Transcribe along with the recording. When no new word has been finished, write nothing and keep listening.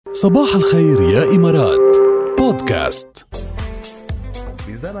صباح الخير يا إمارات بودكاست.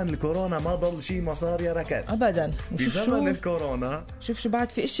 بزمن الكورونا ما ضل شي مسار يا ركض ابدا. بزمن الكورونا شوف شو بعد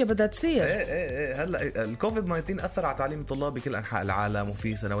في اشياء بدها تصير. ايه هلا الكوفيد 19 اثر على تعليم الطلاب بكل انحاء العالم،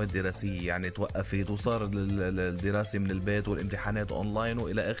 وفي سنوات دراسيه يعني توقفت، وصار الدراسه من البيت والامتحانات اونلاين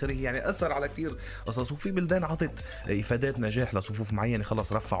والى اخره، يعني اثر على كثير قصص. وفي بلدان عطت افادات نجاح لصفوف معينه،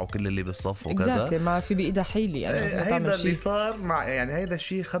 خلص رفعوا كل اللي بالصف وكذا. ما في بايدها حيله يعني. هيدا اللي صار مع يعني هيدا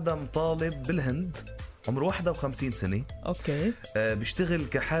الشيء خدم طالب بالهند عمره 51 سنة. اوكي. بيشتغل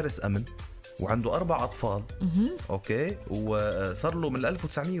كحارس امن وعنده 4 أطفال. اوكي. وصار له من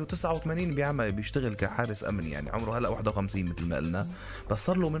 1989 بيشتغل كحارس امن، يعني عمره هلا 51 مثل ما قلنا، بس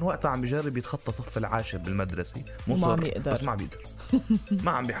صار له من وقتها عم بيجرب يتخطى صف العاشر بالمدرسه، مصر بس ما عم بيقدر.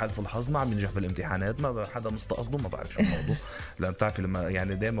 ما عم بيحالفوا الحظ، ما عم بينجح بالامتحانات، ما حدا مستقصده، ما بعرف شو الموضوع. لأن بتعرفي لما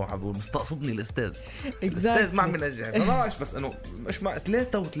يعني دائما مستقصدني الاستاذ الاستاذ ما عم بينجح، ما بعرف، بس انه مش مع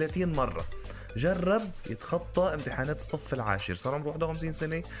 33 مره جرب يتخطى امتحانات الصف العاشر، صار عمره 51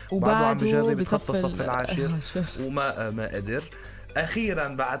 سنة وبعده عم بيجرب يتخطى الصف العاشر وما قدر. أخيرا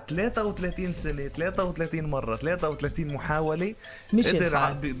بعد 33 سنة 33 مرة 33 محاولة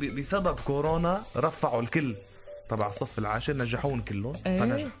قدر بسبب كورونا. رفعوا الكل طبعا الصف العاشر، نجحون كلهم.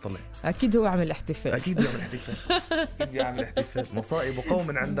 فنجح طلع. اكيد هو عمل احتفال. اكيد بيعمل احتفال. مصائب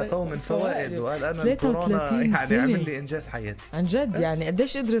قوم عند قوم فوائد. وقال انا الكورونا يعني عمل لي انجاز حياتي عن جد. يعني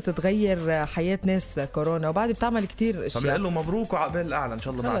قديش قدرت تغير حياة ناس كورونا، وبعد بتعمل كتير اشياء. فبنقول له مبروك وعقبال الاعلى ان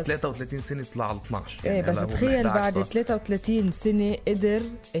شاء الله. بعد 33 سنه طلع على 12 يعني. بس تخيل بعد 33 سنه قدر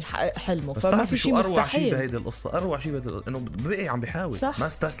يحقق حلمه. فما في شيء مستحيل. اروع شيء بهيدي القصه، اروع شيء انه بقي عم بيحاول، ما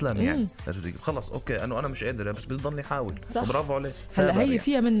استسلم. يعني خلص اوكي انا مش قادر بس ضل يحاول. برافو عليه. هلا هي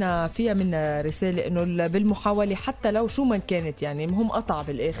فيها منا رساله انه بالمحاوله حتى لو شو ما كانت، يعني المهم قطع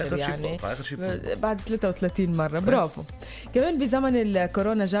بالاخر. يعني بعد 33 مره. برافو. كمان بزمن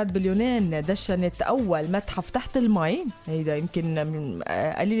الكورونا جاد باليونان دشنت اول متحف تحت المي. هيدا يمكن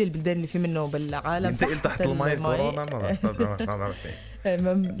قليل البلدان اللي في منه بالعالم ينتقل تحت المي. كورونا ما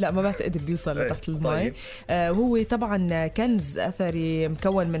لا ما بعتقد بيوصل لتحت المي. طيب. هو طبعا كنز أثري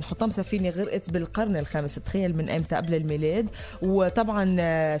مكون من حطام سفينة غرقت بالقرن الخامس. تخيل من أمتى قبل الميلاد. وطبعا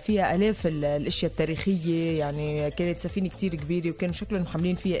فيها آلاف الأشياء التاريخية، يعني كانت سفينة كتير كبيرة وكانوا شكلهم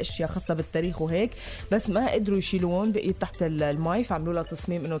محملين فيها أشياء خاصة بالتاريخ وهيك، بس ما قدروا يشيلون، بقيت تحت المي، فعملوا لها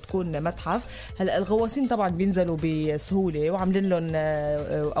تصميم إنه تكون متحف. هلا الغواصين طبعا بينزلوا بسهولة وعاملين لهم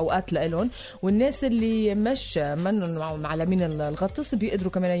أوقات لهم، والناس اللي مش منهم معلمين الغطس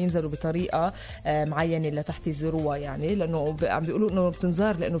بيقدروا كمان ينزلوا بطريقة معينة لتحت يزوروها، يعني لأنه عم بيقولوا إنه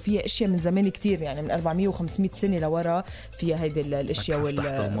بتنزار لأنه فيها أشياء من زمان كتير، يعني من 400 و500 سنة لورا فيها هيدي الأشياء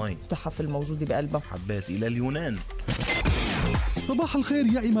والتحف الموجودة بقلبها. حبيت إلى اليونان. صباح الخير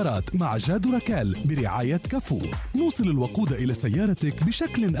يا إمارات مع جاد وركال برعاية كفو. نوصل الوقود إلى سيارتك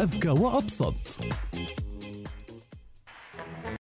بشكل أذكى وأبسط.